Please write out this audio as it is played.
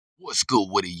What's good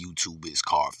with it, YouTube? It's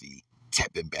Coffee.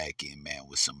 Tapping back in, man,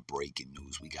 with some breaking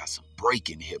news. We got some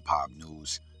breaking hip-hop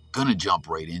news. Gonna jump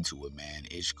right into it, man.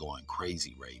 It's going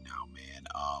crazy right now, man.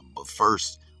 But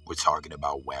first, we're talking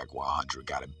about WACK100.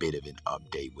 Got a bit of an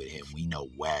update with him. We know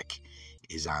WACK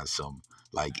is on some,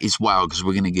 it's wild because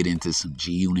we're gonna get into some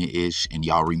G-Unit-ish. And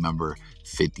y'all remember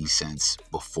 50 Cent's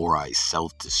Before I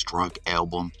Self-Destruct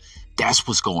album? That's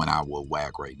what's going on with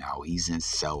WACK right now. He's in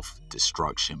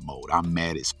self-destruction mode. I'm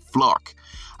mad as fuck.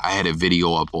 I had a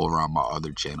video up over on my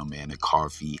other channel, man, the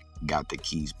Coffee Got the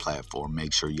Keys platform.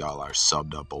 Make sure y'all are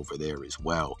subbed up over there as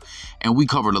well. And we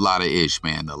covered a lot of ish,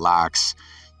 man. The locks,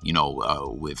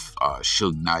 with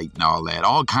Suge Knight and all that.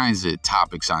 All kinds of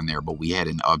topics on there. But we had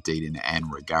an update in the end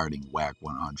regarding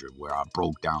WACK100 where I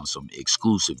broke down some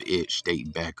exclusive ish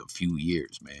dating back a few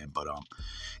years, man. But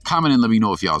comment and let me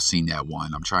know if y'all seen that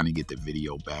one. I'm trying to get the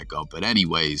video back up. But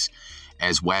anyways,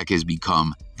 as WACK has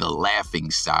become the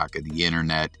laughing stock of the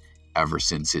internet ever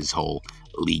since his whole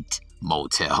leaked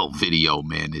motel video,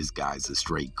 man, this guy's a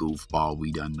straight goofball.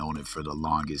 We done known it for the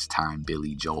longest time,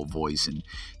 Billy Joel voice, and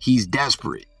he's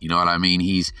desperate. You know what I mean?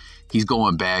 He's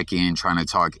going back in trying to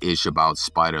talk ish about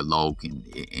Spider Loke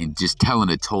and just telling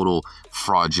a total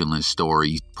fraudulent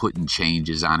story, putting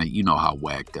changes on it. You know how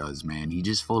WACK does, man. He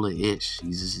just full of ish.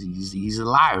 He's a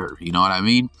liar. You know what I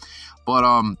mean? But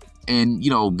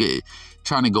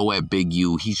trying to go at Big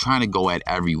U. He's trying to go at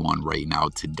everyone right now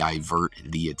to divert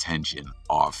the attention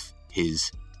off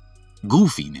his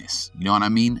goofiness. You know what I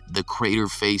mean? The crater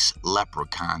face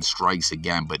leprechaun strikes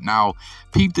again. But now,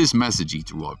 peep this message he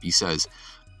threw up. He says,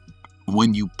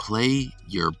 when you play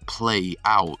your play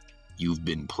out, you've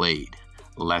been played.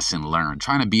 Lesson learned.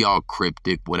 Trying to be all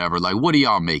cryptic, whatever. Like, what do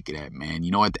y'all make of that, man?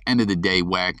 You know, at the end of the day,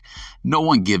 WACK, no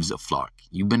one gives a fuck.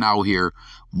 You've been out here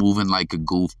moving like a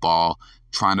goofball,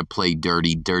 trying to play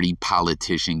dirty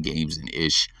politician games and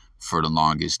ish for the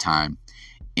longest time.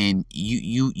 And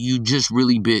you just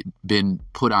really been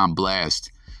put on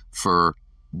blast for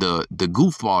the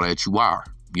goofball that you are.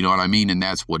 You know what I mean? And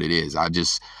that's what it is. I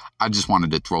just wanted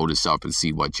to throw this up and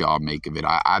see what y'all make of it.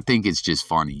 I think it's just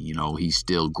funny. You know, he's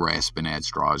still grasping at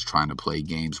straws, trying to play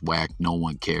games. WACK, no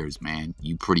one cares, man.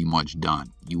 You pretty much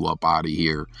done. You up out of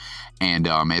here. And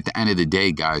at the end of the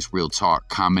day, guys, real talk,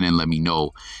 comment and let me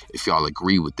know if y'all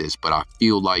agree with this. But I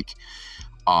feel like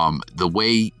the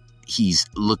way he's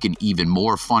looking even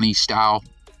more funny style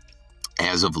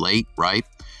as of late, right?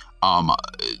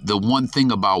 The one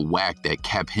thing about WACK that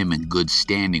kept him in good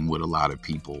standing with a lot of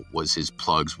people was his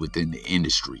plugs within the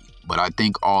industry. But I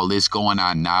think all this going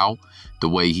on now, the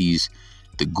way he's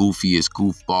the goofiest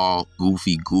goofball,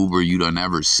 goofy goober you done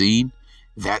ever seen,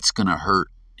 that's going to hurt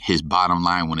his bottom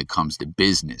line when it comes to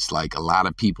business. Like, a lot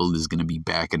of people is going to be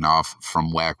backing off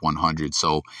from WACK100.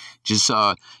 So just,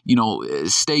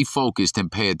 stay focused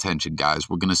and pay attention, guys.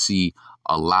 We're going to see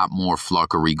a lot more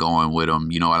fluckery going with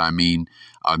him. You know what I mean?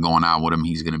 Going on with him.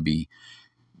 He's going to be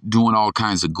doing all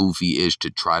kinds of goofy-ish to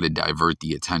try to divert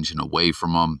the attention away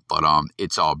from him. But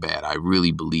it's all bad. I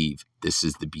really believe this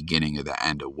is the beginning of the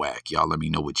end of WACK. Y'all let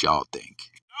me know what y'all think.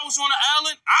 I was on the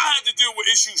island, I had to deal with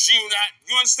issues you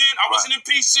understand? I wasn't in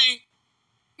PC.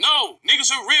 No, niggas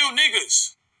are real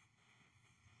niggas.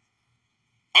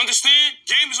 Understand?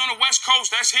 Game is on the West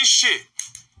Coast, that's his shit.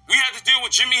 We had to deal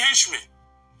with Jimmy Henchman.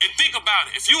 And think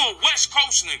about it, if you a West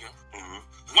Coast nigga,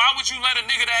 why would you let a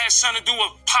nigga that has something to do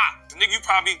with pop? The nigga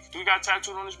do he got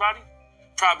tattooed on his body?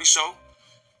 Probably so.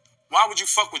 Why would you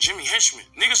fuck with Jimmy Henchman?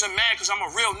 Niggas are mad because I'm a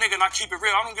real nigga and I keep it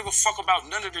real. I don't give a fuck about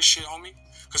none of this shit, homie.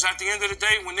 Because at the end of the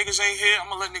day, when niggas ain't here, I'm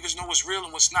going to let niggas know what's real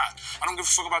and what's not. I don't give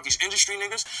a fuck about these industry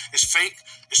niggas. It's fake.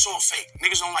 It's all fake.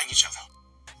 Niggas don't like each other.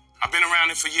 I've been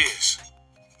around it for years.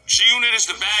 G-Unit is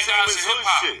the bad guys in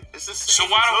hip-hop.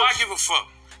 So why do I give a fuck?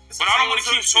 But I don't want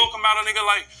to keep talking about a nigga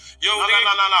like, yo, no.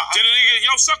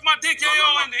 Yo, suck my dick,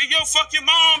 Yayo, and yo, fuck your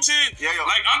moms, and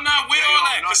like, I'm not with all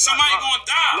that, because somebody gonna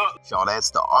die. Y'all,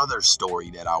 that's the other story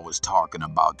that I was talking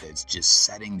about that's just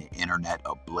setting the internet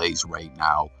ablaze right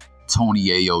now. Tony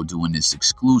Yayo doing this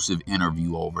exclusive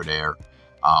interview over there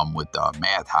with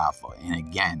Math Hoffa. And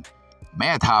again,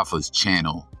 Math Hoffa's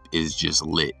channel is just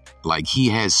lit. Like, he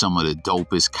has some of the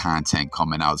dopest content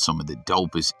coming out, some of the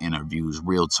dopest interviews.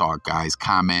 Real talk, guys.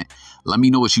 Comment. Let me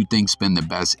know what you think's been the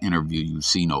best interview you've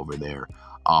seen over there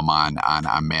on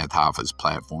Math Hoffa's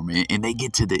platform. And they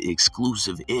get to the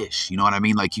exclusive ish. You know what I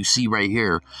mean? Like you see right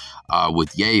here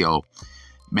with Yayo,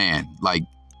 man, like,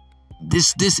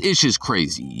 This ish is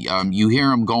crazy. You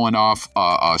hear him going off,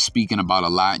 speaking about a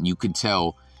lot, and you can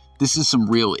tell this is some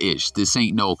real ish. This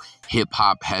ain't no hip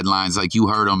hop headlines. Like, you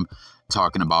heard him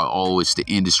talking about, oh, it's the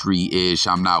industry-ish,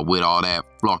 I'm not with all that,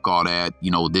 fuck all that, you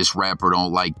know, this rapper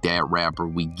don't like that rapper,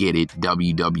 we get it,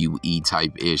 WWE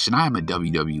type-ish. And I'm a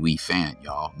WWE fan,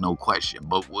 y'all, no question.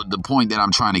 But the point that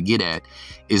I'm trying to get at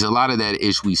is a lot of that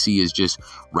ish we see is just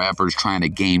rappers trying to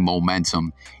gain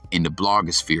momentum in the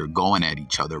blogosphere, going at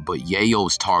each other. But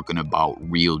Yayo's talking about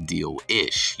real deal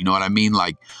ish. You know what I mean?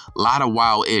 Like, a lot of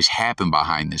wild ish happened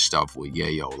behind this stuff with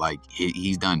Yayo. Like,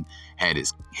 he's had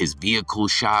his vehicle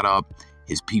shot up,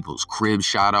 his people's crib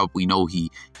shot up. We know he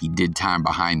did time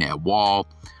behind that wall.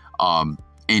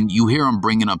 And you hear him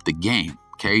bringing up the game.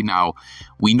 Okay, now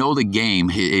we know the game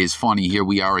is funny. Here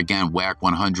we are again,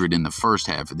 WACK100 in the first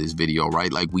half of this video,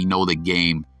 right? Like, we know the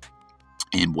game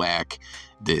in WACK,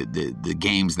 the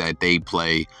games that they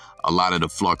play, a lot of the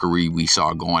fluckery we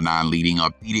saw going on leading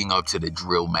up to the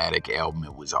Drillmatic album.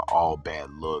 It was an all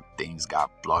bad look. Things got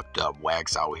plucked up.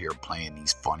 WACK's out here playing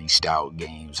these funny style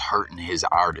games, hurting his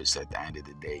artists at the end of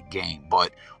the day game.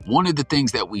 But one of the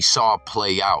things that we saw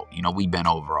play out, you know, we've been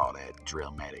over all that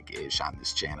Drillmatic-ish on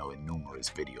this channel in numerous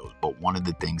videos, but one of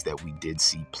the things that we did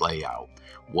see play out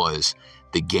was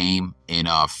the game in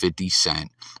 50 Cent,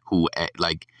 who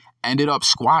ended up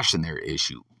squashing their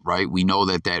issue, right? We know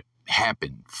that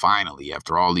happened finally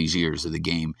after all these years of the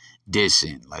game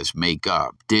dissing, let's make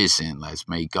up, dissing, let's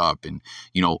make up. And,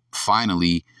 you know,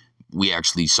 finally we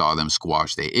actually saw them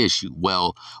squash their issue.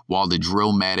 Well, while the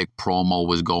Drillmatic promo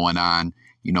was going on,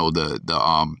 you know,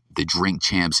 the Drink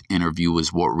Champs interview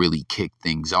was what really kicked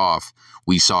things off.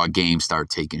 We saw Game start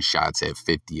taking shots at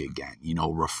 50 again, you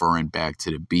know, referring back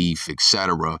to the beef,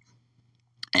 etc.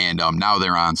 And now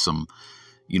they're on some,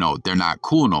 you know, they're not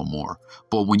cool no more.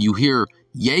 But when you hear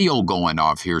Yayo going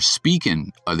off here,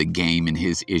 speaking of the game and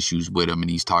his issues with him,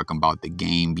 and he's talking about the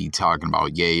game, be talking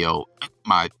about Yayo,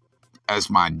 that's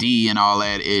my D and all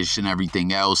that ish and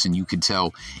everything else, and you can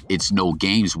tell it's no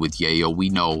games with Yayo. We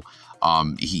know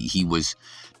he was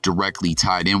directly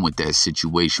tied in with that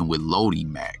situation with Lodi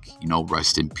Mack, you know,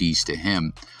 rest in peace to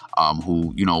him,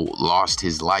 who, you know, lost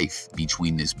his life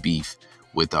between this beef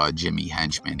with Jimmy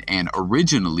Henchman. And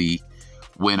originally,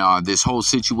 when this whole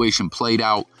situation played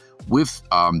out with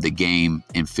the game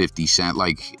and 50 Cent,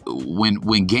 like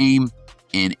when Game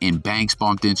and Banks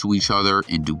bumped into each other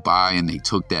in Dubai and they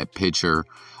took that picture,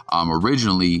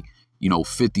 originally, you know,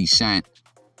 50 Cent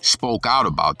spoke out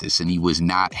about this and he was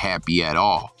not happy at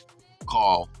all.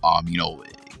 You know,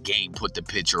 Game put the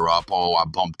picture up, oh, I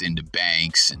bumped into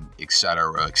Banks and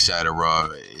etc., etc.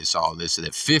 It's all this.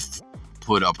 The Fifth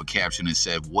put up a caption and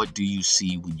said, what do you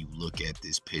see when you look at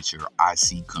this picture? I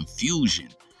see confusion.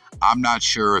 I'm not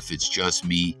sure if it's just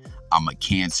me. I'm a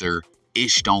Cancer.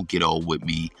 Ish don't get old with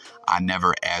me. I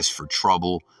never asked for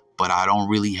trouble, but I don't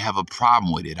really have a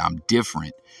problem with it. I'm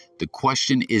different. The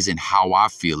question isn't how I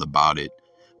feel about it,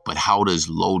 but how does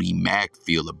Lodi Mack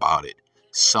feel about it?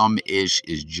 Some ish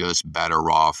is just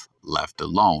better off left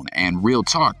alone. And real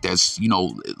talk, that's, you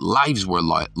know, lives were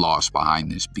lost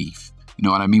behind this beef. You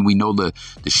know what I mean? We know the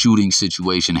shooting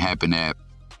situation happened at,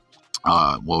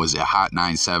 what was it, Hot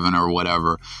 97 or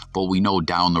whatever. But we know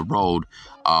down the road,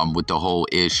 with the whole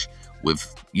ish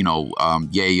with, you know,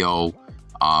 Yayo,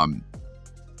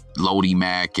 Lodi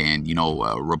Mack, and, you know,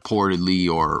 reportedly,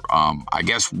 or I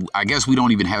guess we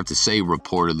don't even have to say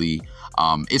reportedly.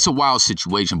 It's a wild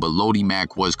situation, but Lodi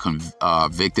Mack was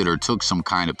convicted or took some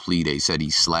kind of plea. They said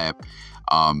he slapped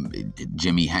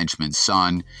Jimmy Henchman's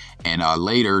son. And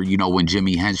later, you know, when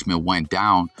Jimmy Henchman went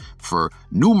down for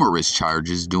numerous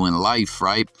charges doing life,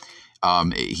 right?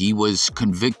 He was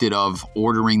convicted of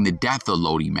ordering the death of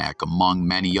Lodi Mack, among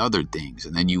many other things.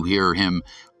 And then you hear him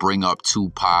bring up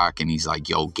Tupac, and he's like,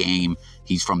 yo, Game,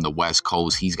 he's from the West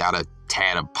Coast. He's got a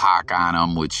tat of Pac on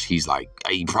him, which he's like,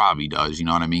 he probably does, you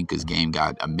know what I mean? Because Game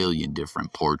got a million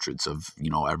different portraits of,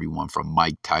 you know, everyone from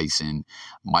Mike Tyson,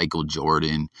 Michael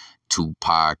Jordan,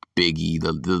 Tupac, Biggie,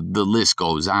 the list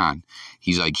goes on.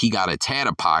 He's like, he got a tat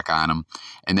of Pac on him,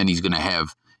 and then he's going to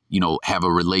have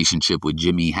a relationship with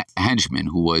Jimmy Henchman,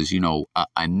 who was, you know,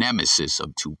 a nemesis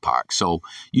of Tupac. So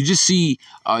you just see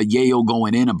Yayo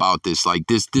going in about this. Like,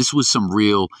 this was some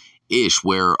real ish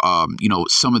where, you know,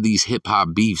 some of these hip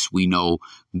hop beefs we know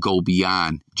go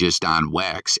beyond just on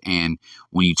wax. And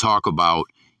when you talk about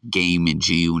Game and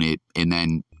G Unit, and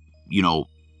then, you know,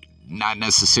 not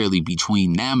necessarily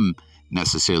between them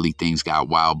necessarily things got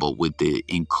wild, but with the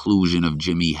inclusion of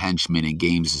Jimmy Henchman and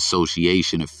Game's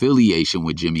affiliation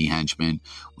with Jimmy Henchman,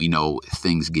 we know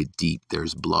things get deep.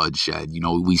 There's bloodshed. You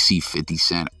know, we see 50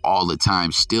 Cent all the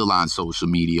time, still on social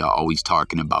media, always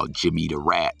talking about Jimmy the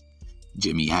Rat,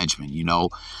 Jimmy Henchman, you know.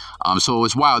 So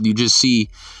it's wild. You just see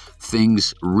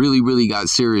things really got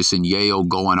serious and Yayo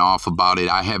going off about it.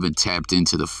 I haven't tapped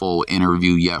into the full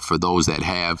interview yet. For those that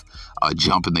have,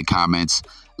 jump in the comments.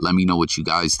 Let me know what you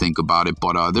guys think about it.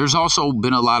 But there's also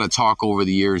been a lot of talk over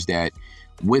the years that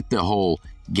with the whole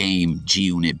Game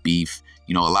G-Unit beef,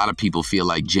 you know, a lot of people feel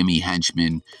like Jimmy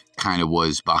Henchman kind of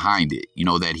was behind it, you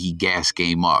know, that he gassed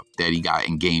Game up, that he got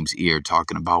in Game's ear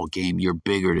talking about, Game, you're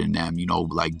bigger than them, you know,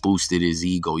 like boosted his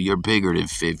ego. You're bigger than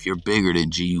Fifth. You're bigger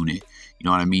than G-Unit. You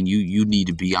know what I mean? You need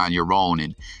to be on your own,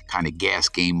 and kind of gas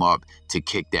Game up to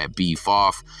kick that beef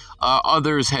off.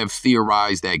 Others have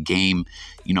theorized that Game,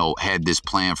 you know, had this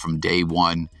plan from day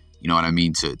one, you know what I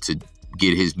mean, to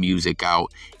get his music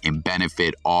out and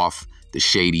benefit off the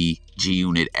shady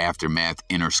G-Unit Aftermath,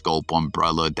 Interscope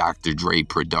umbrella, Dr. Dre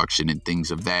production, and things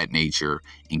of that nature,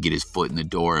 and get his foot in the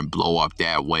door and blow up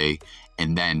that way,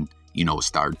 and then, you know,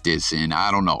 start dissing.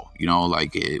 I don't know, you know,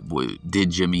 like,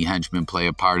 did Jimmy Henchman play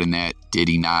a part in that? Did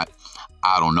he not?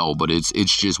 I don't know, but it's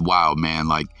just wild, man.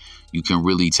 Like, you can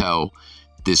really tell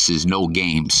this is no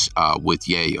games with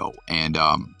Yayo, and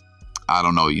I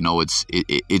don't know, you know,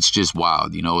 it's just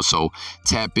wild, you know. So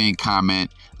tap in, comment,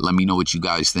 let me know what you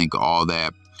guys think of all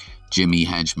that. Jimmy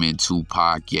Henchman,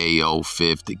 Tupac, Yayo,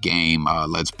 Fifth, the Game.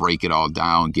 Let's break it all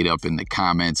down. Get up in the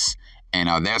comments.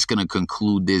 And that's going to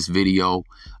conclude this video.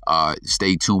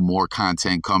 Stay tuned. More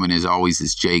content coming. As always,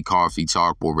 it's J Coffee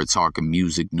Talk, where we're talking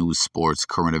music, news, sports,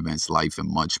 current events, life, and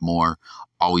much more.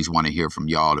 Always want to hear from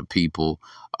y'all, the people.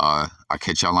 I'll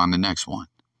catch y'all on the next one.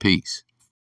 Peace.